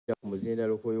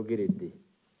Ozindala okwoyogeredde.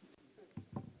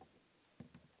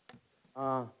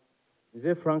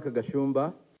 Nze Frank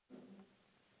Gashumba,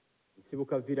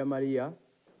 nsibuka Villa Maria,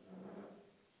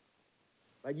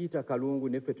 bagiyita Kalungu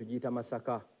neffe tugiyita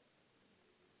Masaka.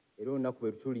 Era olunaku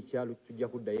bwe tulikya tujja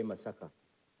kuddayo Masaka.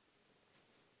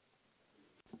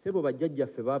 Ssebo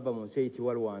bajjajjaffe baava mu nsi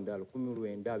eyitibwa Rwanda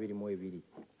 1922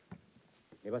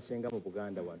 ne basenga mu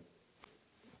Buganda wano.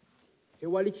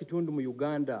 Tewali kitundu mu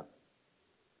Uganda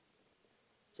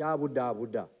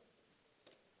kyabudaabuda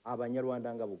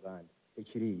Abanyarwanda nga Buganda,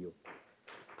 tekiriiyo.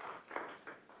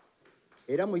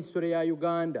 Era mu histori ya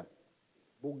Uganda,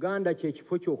 Buganda kye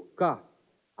kifo kyokka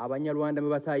Abanyarwanda mwe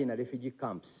bataayina refugee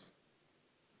camps.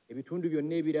 Ebitundu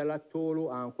byonna ebirala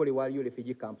Tooro, Ankole waliyo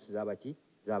refugee camps z'abaki?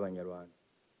 Z'Abanyarwanda.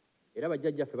 Era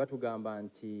bajjajjaffe batugamba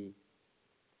nti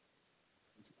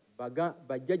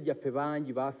bajjajjaffe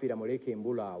bangi baafiira mu Lake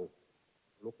Mbulaawo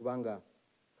olwokubanga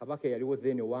Kabaka yaliwo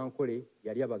then Wankole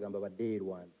yali abagamba badde e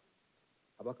Rwanda.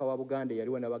 Kabaka wa Buganda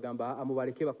yaliwo n'abagamba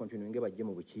mubaleke bakontinuinge bajje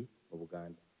mu buki mu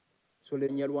Buganda. So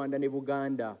l'Enyarwanda ne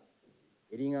Buganda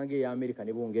eringa ng'ey'Amerika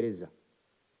ne Bungereza.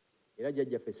 Era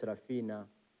jjajjaffe Serafina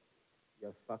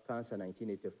yafa kansa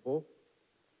 1984.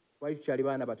 Twali tukyali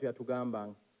baana bato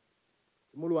yatugamba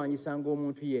timulwanyisanga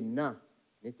omuntu yenna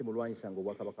ne temulwanyisanga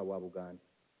obwakabaka bwa Buganda.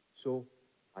 So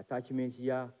attachment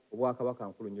ya obwakabaka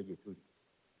nkulu nnyo gye tuli.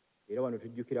 Era wano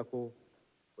tujjukirako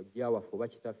ojja waffe oba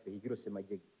kitaffe Higiro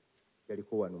Ssemajjege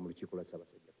yaliko wano mu lukiiko lwa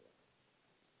Ssaabasajja Kabaka.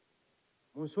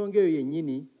 Mu nsonga eyo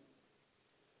yennyini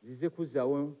zize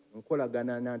kuzzaawo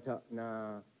nkolagana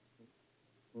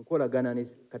ne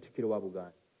Katikkiro wa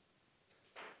Buganda.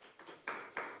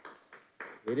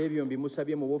 Era ebyo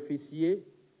mbimusabye mu woofiisi ye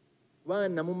kuba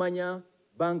namumanya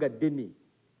bbanga ddene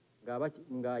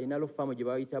nga ayina lofaamu gye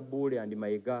bayita Buule and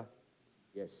Mayiga.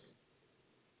 Yes,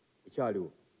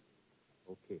 ekyaliwo.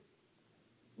 Okay.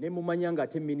 Ne mumanya nga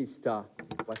ate minisita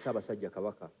wa Ssaabasajja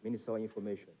Kabaka, minisita wa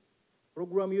information.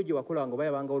 Programu yo gye wakolanga oba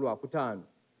yabangawo Lwakutaano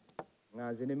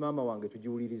nga nze ne maama wange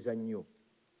tugiwuliriza nnyo.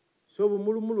 So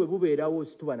obumulumulu bwe bubeerawo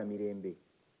situba na mirembe.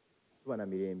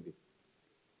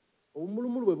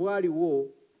 Obumulumulu bwe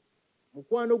bwaliwo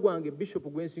mukwano gwange Bishop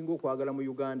gwensinga okwagala mu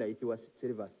Uganda ayitibwa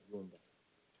Silvers Jumba.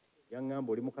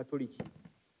 Yaŋŋamba oli Mukatoliki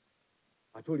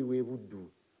ate oli w'e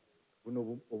Buddu.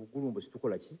 Buno obugulumbu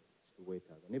situkola ki?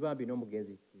 Situbwetaaga. Ne bambi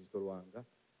n'omugenzi Kizito Lwanga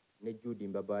ne Judy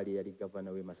Mbabaali yali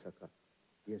gavana w'e Masaka.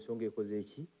 Y'ensonga ekoze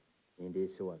eki?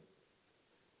 Endeese wano.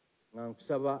 Nga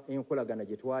nkusaba enkolagana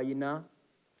gye twayina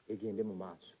egende mu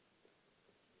maaso.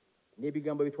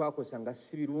 N'ebigambo bye twakosa nga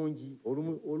si birungi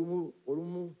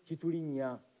olumu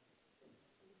kitulinnya.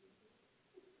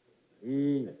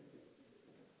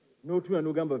 N'otuna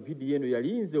n'ogamba vidiyo eno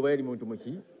yali nze oba yali muntu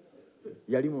muki?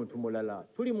 Yali muntu mulala.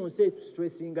 Tuli mu nsi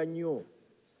stressinga nnyo.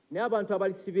 Naye abantu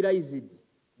abali civilized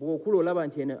bw'okula olaba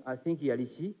nti I think yali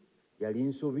ki? Yali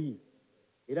nsobi.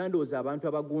 Era ndowooza abantu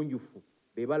abagunjufu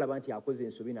be balaba nti akoze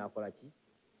ensobi n'akola ki?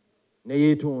 Ne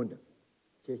yeetonda.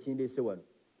 Kyekindeese wano.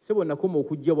 Ssebo nakoma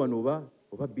okujja wano oba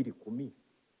 2010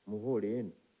 mu hoole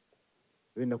eno.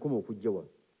 Lwe nakoma okujja wano.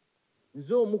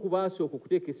 Nze omu ku baasooka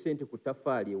okuteeka essente ku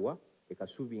ttaffaali ewa e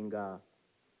Kasubi nga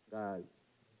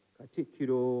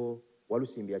Katikkiro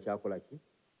Walusimbi yakyakola ki?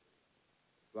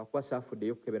 Lwakuba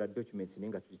afuddeyo okukebera documents naye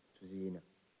nga tuziina.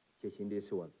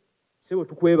 Kyekindeese wano. Ssebo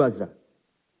tukwebaza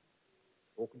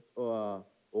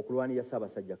okulwanira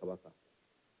Ssaabasajja Kabaka.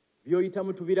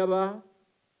 By'oyitamu tubiraba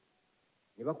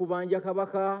ne bakubanja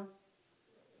Kabaka.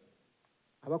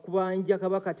 Abakubanja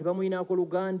Kabaka tebamuyinaako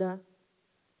Luganda.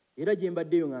 Era gye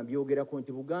mbaddeyo nga mbyogerako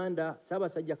nti Buganda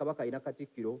Ssaabasajja Kabaka ayina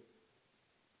Katikkiro,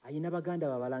 ayina baganda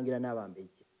babalangira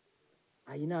n'abambejja,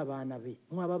 ayina abaana be.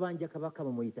 Mwe ababanja Kabaka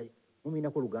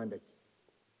mumuyinako Luganda ki?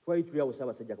 Twali tuli awo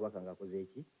Ssaabasajja Kabaka ng'akoze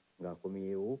eki?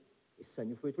 Ng'akomyewo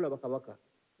essanyufu bwe tulaba Kabaka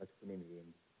nga tufuna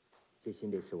emirembe.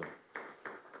 Kyekindeese wano.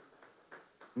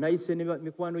 Nayise ne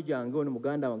mikwano gyange ono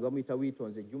muganda wange bamuyita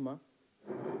Wiitonze Juma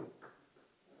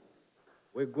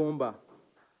Wegomba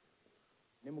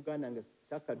ne muganda wange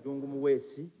Sakadungu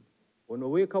Muweesi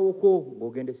ono weekawoko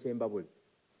ng'ogenda Ssembabule.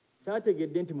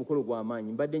 Saategedde nti mukolo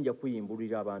gw'amaanyi mbadde nja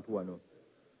kuyimbulira abantu wano.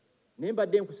 Naye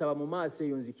mbadde nkusaba mu maaso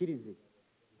eyo nzikirize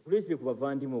kuleetere ku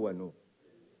bavandimwe wano.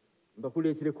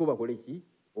 Mbakuleetereko bakole ki?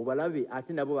 Obalabe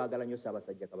ate nabo baagala nnyo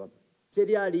Ssaabasajja Kabaka.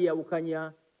 Teri ali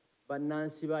yawukanya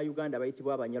bannansi ba Uganda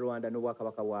bayitibwa Abanyarwanda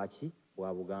n'Obwakabaka bwaki?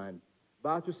 Bwa Buganda.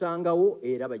 Baatusangawo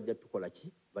era bajja tukola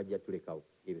ki? Bajja tulekawo.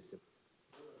 Ebisebo.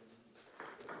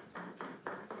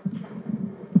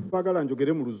 Bagala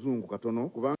njogere mu Luzungu katono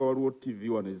kubanga waliwo TV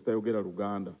wano ezitayogera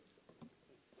Luganda.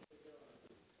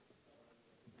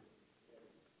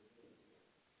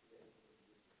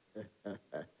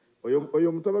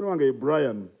 Oyo mutabani wange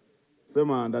Brian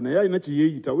Semanda naye alina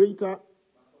kyeyeeyita weeyita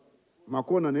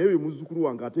Makona naye muzzukulu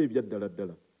wange ate ebya ddala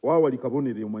ddala. Waawali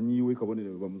kabonero omanyiiwe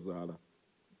kabonero bamuzaala.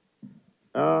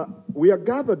 We are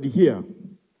gathered here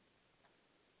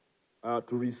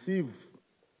to receive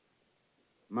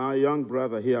my young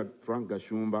brother here, Frank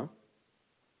Gashumba,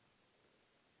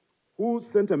 who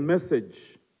sent a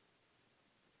message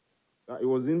that he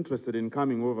was interested in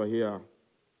coming over here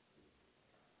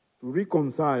to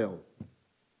reconcile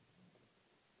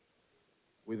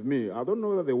with me. I don't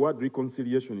know that the word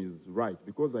reconciliation is right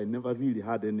because I never really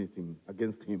had anything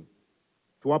against him.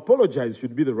 To apologize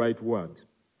should be the right word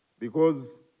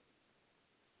because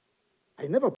I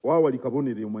never...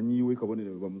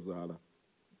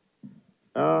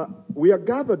 We are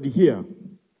gathered here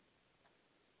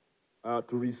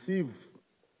to receive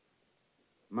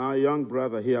my young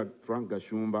brother here, Frank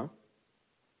Gashumba,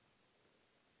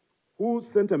 who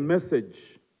sent a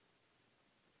message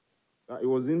that he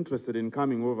was interested in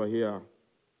coming over here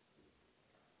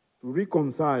to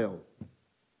reconcile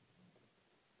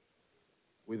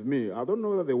with me. I don't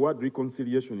know that the word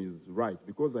reconciliation is right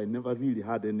because I never really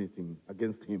had anything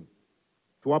against him.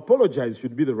 To apologize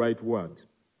should be the right word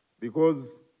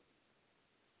because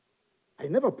I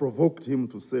never provoked him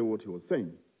to say what he was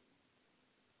saying.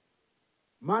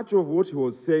 Much of what he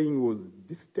was saying was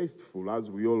distasteful, as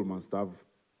we all must have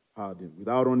heard it with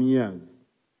our own ears.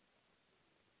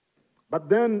 But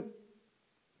then,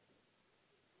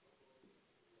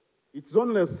 it's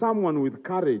only someone with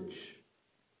courage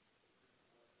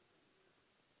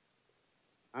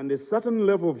and a certain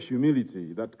level of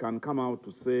humility that can come out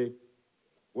to say,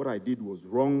 what I did was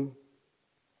wrong.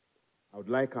 I would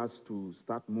like us to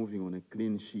start moving on a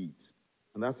clean sheet.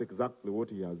 And that's exactly what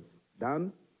he has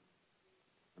done.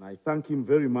 And I thank him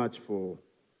very much for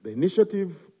the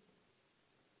initiative.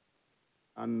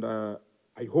 And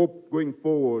I hope going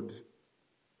forward,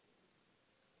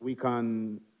 we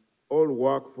can all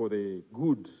work for the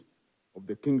good of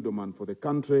the kingdom and for the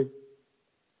country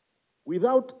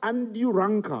without undue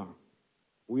rancor,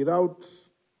 without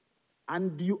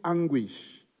undue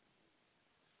anguish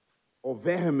or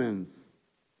vehemence,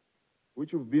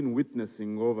 which we've been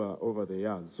witnessing over the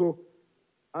years. So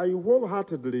I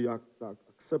wholeheartedly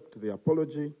accept the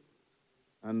apology,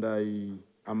 and I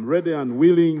am ready and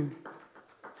willing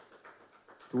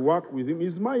to work with him.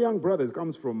 He's my young brother. He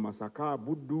comes from Masaka,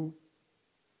 Budu,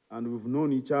 and we've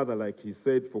known each other, like he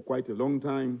said, for quite a long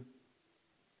time.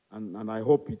 And I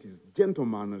hope it is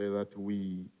gentlemanly that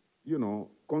we,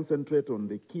 concentrate on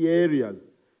the key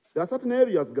areas. There are certain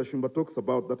areas Gashumba talks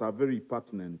about that are very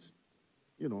pertinent.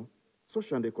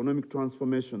 Social and economic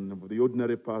transformation of the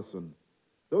ordinary person.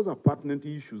 Those are pertinent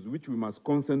issues which we must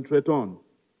concentrate on.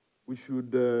 We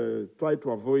should try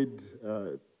to avoid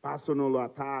personal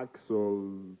attacks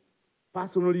or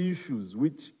personal issues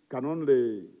which can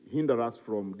only hinder us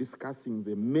from discussing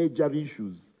the major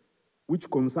issues which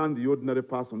concern the ordinary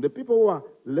person, the people who are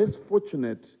less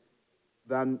fortunate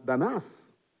than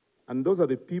us. And those are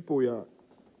the people we are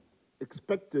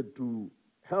expected to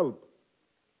help,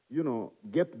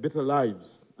 get better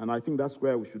lives. And I think that's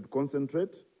where we should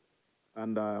concentrate.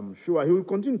 And I'm sure he will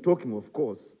continue talking, of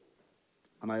course.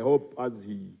 And I hope as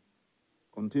he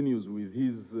continues with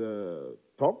his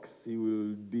talks, he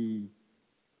will be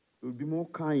more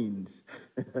kind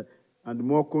and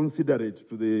more considerate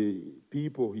to the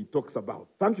people he talks about.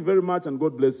 Thank you very much, and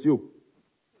God bless you.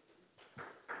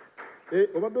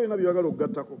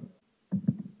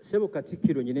 Sebo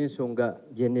Katikiro nyine ensonga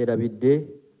gye neerabidde.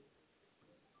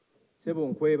 Sebo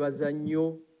nkwebaza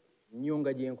nnyo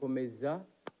nga gye nkomezza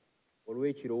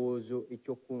olw'ekirowoozo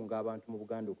eky'okkunga abantu mu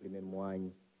Buganda okulima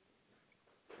emmwanyi.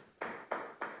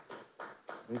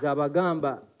 Nze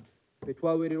abagamba ffe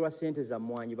twaweererwa ssente za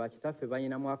mmwanyi, bakitaffe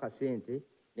balinamu akasente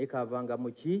naye kaavanga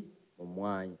mu ki? Mu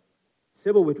mmwanyi.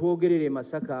 Sebo bwe twogerera e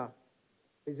Masaka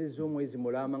mpezezza omwezi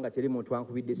mulamba nga teri muntu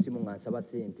ankubidde essimu nga nsaba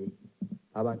ssente.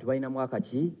 Abantu balinamu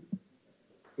akaki?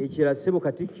 Ekirala Sebo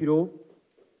Katikkiro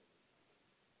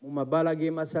mu mabaala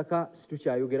g'e Masaka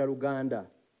situkyayogera Luganda,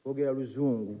 twogera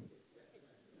Luzungu.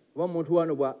 Kuba omuntu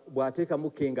wano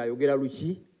bw'ateekamu kenga ayogera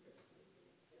Luki?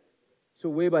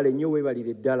 So weebale nnyo,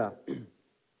 weebalire ddala.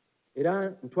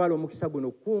 Era ntwala omukisa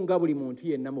guno kunga buli muntu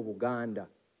yenna mu Buganda.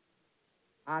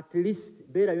 At least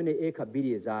beerayo ne eka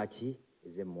 2 ezaki?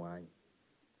 Ez'emmwanyi.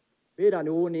 Beera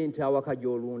newo n'ente awaka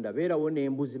gy'olunda, beerawo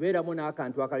n'embuzi, beeramu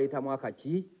n'akantu akaleetamu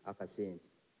akaki? Akasente.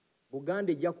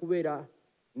 Buganda ejja kubeera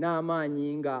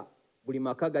n'amaanyi nga buli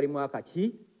maka galimu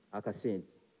akaki? Akasente.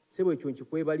 Sebo ekyo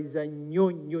nkikwebaliza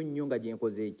nnyo nnyo nnyo nga gye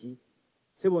nkoze eki?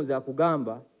 Sebo nze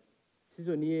akugamba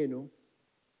sizoni eno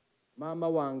maama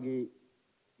wange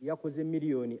yakoze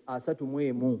 $31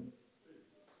 million.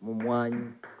 mu mwanyi.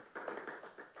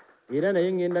 Era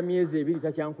naye ngenda myezi 2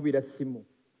 takyankubira ssimu.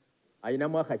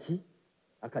 Ayinamu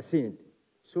akasente.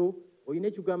 So oyina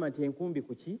ekigamba nti enkumbi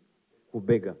kuki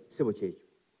kubega sebo kyekyo.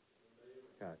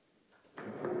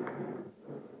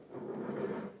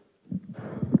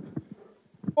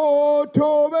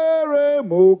 Otobere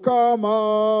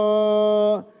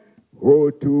mukama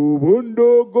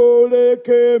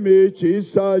otubundogoleke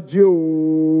mikisa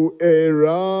gyo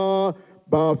era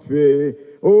bafe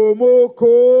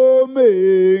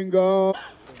omukomenga.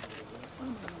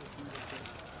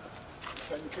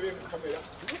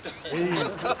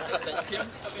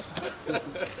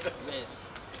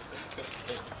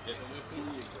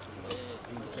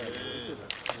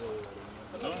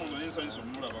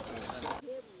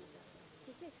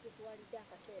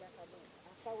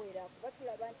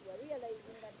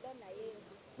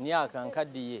 Myaka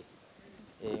nkaddiye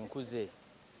nkuze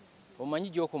omanyi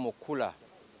gy'okoma okukula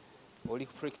oli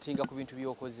reflectinga ku bintu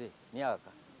by'okoze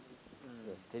myaka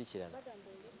teri kirala.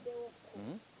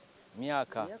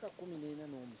 Myaka 14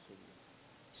 n'omusozi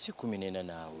si 14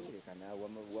 naawe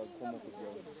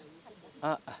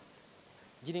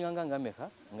giringa nga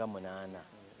meka nga 8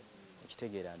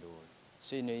 okitegeera ndowooza.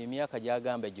 So ino emyaka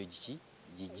gyagamba egyo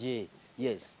gije.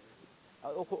 Yes,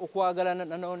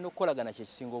 okwagalana n'okukolagana kye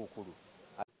kisinga obukulu.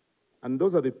 And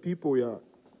those are the people we are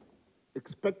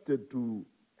expected to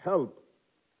help,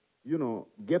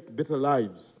 get better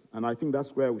lives. And I think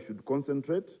that's where we should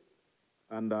concentrate.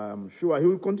 And I'm sure he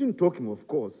will continue talking, of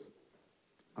course.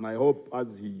 And I hope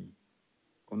as he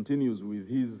continues with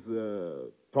his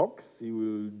talks, he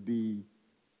will be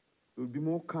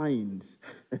more kind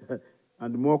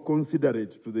and more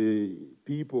considerate to the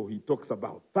people he talks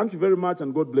about. Thank you very much,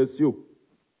 and God bless you.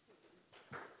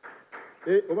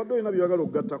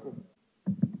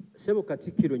 Sebo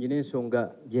Katikkiro nyina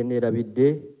ensonga gye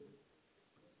neerabidde.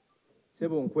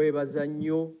 Sebo nkwebaza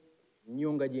nnyo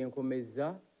nga gye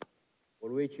nkomezza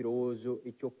olw'ekirowoozo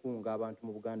eky'okkunga abantu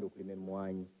mu Buganda okulima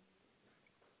emmwanyi.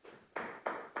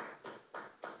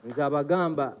 Nze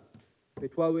abagamba ffe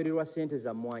twaweererwa ssente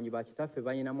za mmwanyi, bakitaffe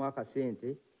balinamu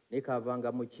akasente naye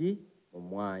kaavanga mu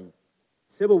mmwanyi.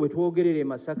 Sebo bwe twogerera e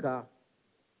Masaka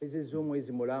ezezza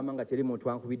omwezi mulamba nga teri muntu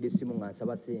ankubidde essimu nga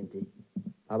nsaba ssente,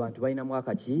 abantu balinamu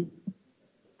akaki.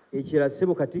 Ekirala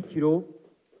Sebo Katikkiro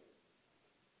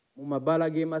mu mabbala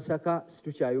g'e Masaka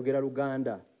situkyayogera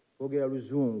Luganda, twogera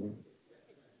Luzungu.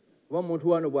 Kuba omuntu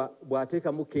wano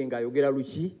bw'ateekamu kenga ayogera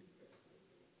luki.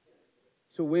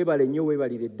 So weebale nnyo,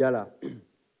 weebalire ddala.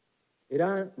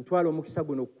 Era ntwala omukisa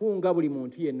guno kunga buli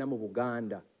muntu yenna mu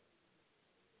Buganda.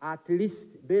 At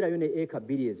least beerayo ne eka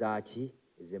 2 ezaki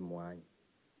ez'emmwanyi.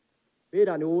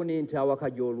 Beera newo n'ente awaka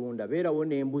gy'olunda, beerawo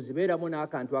n'embuzi, beeramu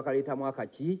n'akantu akaleetamu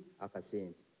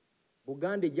akasente.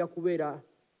 Buganda ejja kubeera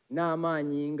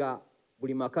n'amaanyi nga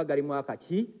buli maka galimu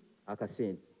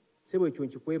akasente. Sebo ekyo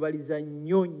nkikwebaliza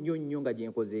nnyo nga gye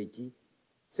nkoze eki.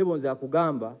 Sebo nze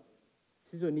akugamba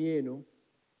sizoni eno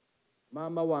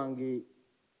maama wange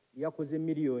yakoze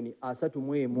miliyoni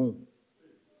 31 mu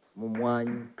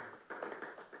mmwanyi.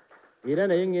 Era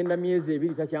naye ngenda myezi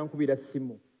 2 takyankubira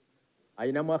ssimu.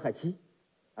 Ayinamu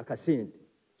akasente.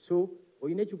 So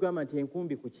oyina ekigamba nti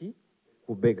enkumbi kuki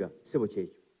kubega sebo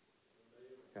kyekyo.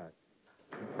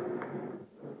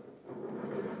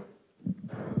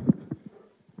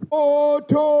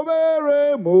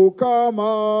 Otobere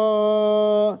mukama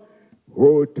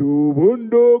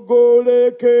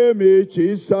otubundogoleke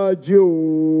mikisa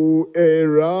gyo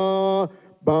era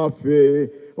bafe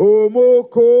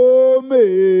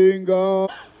omukomenga.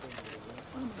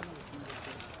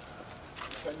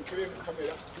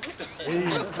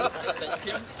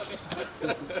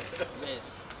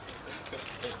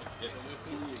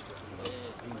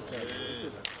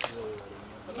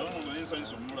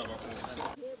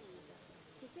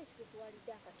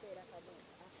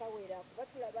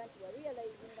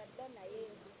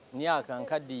 Myaka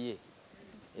nkaddiye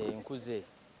nkuze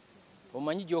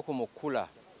omanyi gy'okoma okukula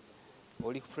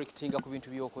oli reflectinga ku bintu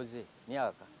by'okoze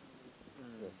myaka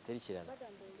teri kirala.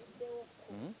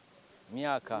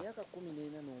 Myaka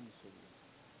 14 n'omusozi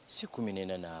si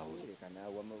 14 naawe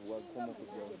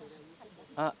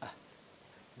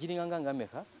giringa nga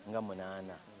meka nga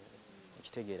 8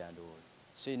 okitegeera ndowooza.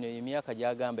 So ino emyaka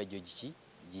gyagamba egyo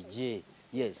gije.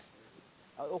 Yes,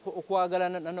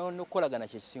 okwagalana n'okukolagana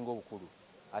kye kisinga obukulu.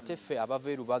 Ate ffe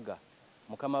abava e Lubaga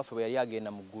mukama waffe bwe yali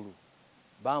agenda mu ggulu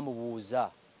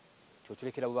bamubuuza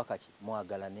kyotulekera bubaka ki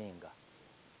mwagalanenga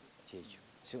kyekyo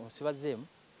sibazzeemu.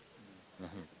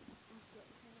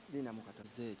 Nina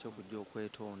mukataze ekyokujja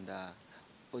okwetonda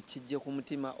okijje ku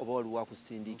mutima oba waliwo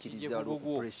akusindiikiriza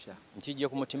pressure? Nkijje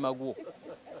ku mutima gwo.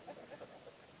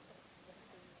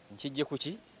 nkijje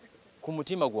kuki ku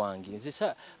mutima gwange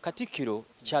nzisa Katikkiro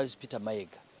Charles Peter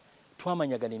Mayiga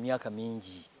twamanyagana emyaka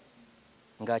mingi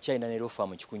ng'akyalina ne lofa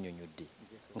mu Kikunnyonnyodde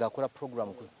ng'akola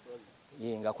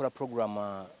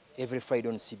program every Friday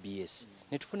on CBS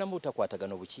ne tufunamu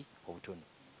obutakwatagana obuki obutono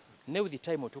ne with the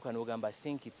time otuuka n'ogamba I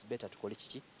think it's better tukole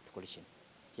kiki tukole kino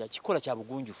yakikola kya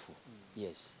bugunjufu.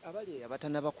 Yes, abali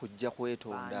abatanaba kujja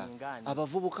kwetonda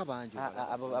abavubuka bangi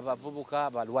abavubuka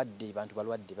balwadde bantu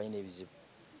balwadde balina ebizibu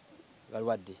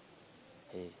balwadde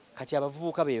kati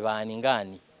abavubuka be baani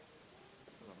ngaani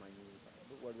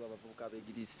waliwo abavubuka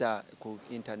begirisa ku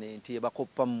internet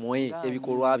bakoppa mmwe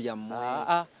ebikolwa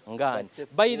byammwe ngaani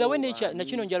by the way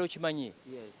nakino njalo kimanye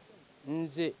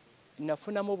nze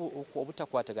nafunamu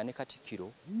obutakwataga ne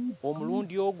Katikkiro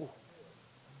omulundi ogwo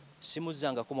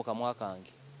simuzangako mu kamwa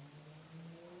kange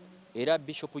era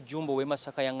Bishop Jumbo we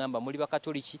Masaka yangamba muli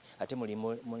bakatoliki ate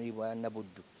muli bwana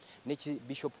Buddu ne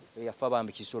Bishop yafa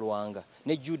bambi Kisolwanga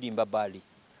ne Judy Mbabali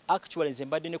actually nze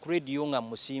mbadde ne ku radio nga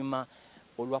musima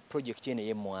olwa project ene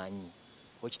y'emmwanyi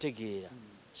okitegeera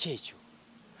kyekyo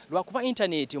lwakuba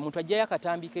internet omuntu ajja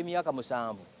yakatambika emyaka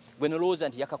 7 bwe nolowooza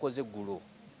nti yakakoze eggulo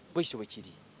bwe kityo bwe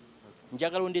kiri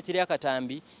njagala ondeetere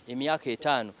akatambi emyaka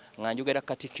 5 nga njogera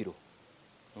Katikkiro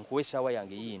nkuwe essaawa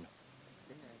yange yiino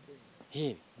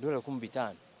 $5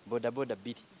 boda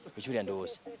 2 okiwulira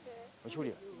ndowooza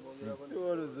okiwulira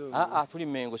tuli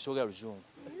Mengo soogera Luzungu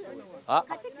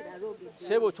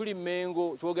sebo tuli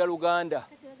Mengo twogera Luganda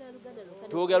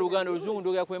twogera Luganda Oluzungu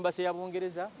ndogera ku embasi ya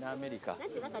Bungereza ne Amerika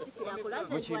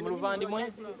mu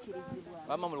luvandimwe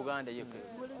wama mu Luganda yeke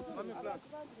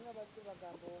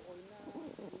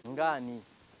ngani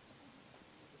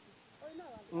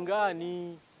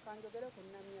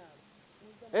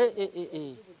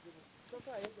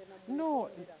no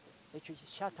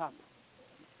shut up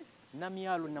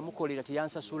namyalo namukolera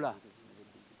teyansasula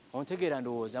ontegeera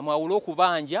ndowooza mwawula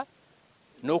okubanja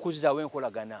n'okuzaawo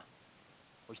enkolagana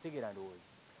okitegeera ndowooza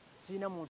siina muntu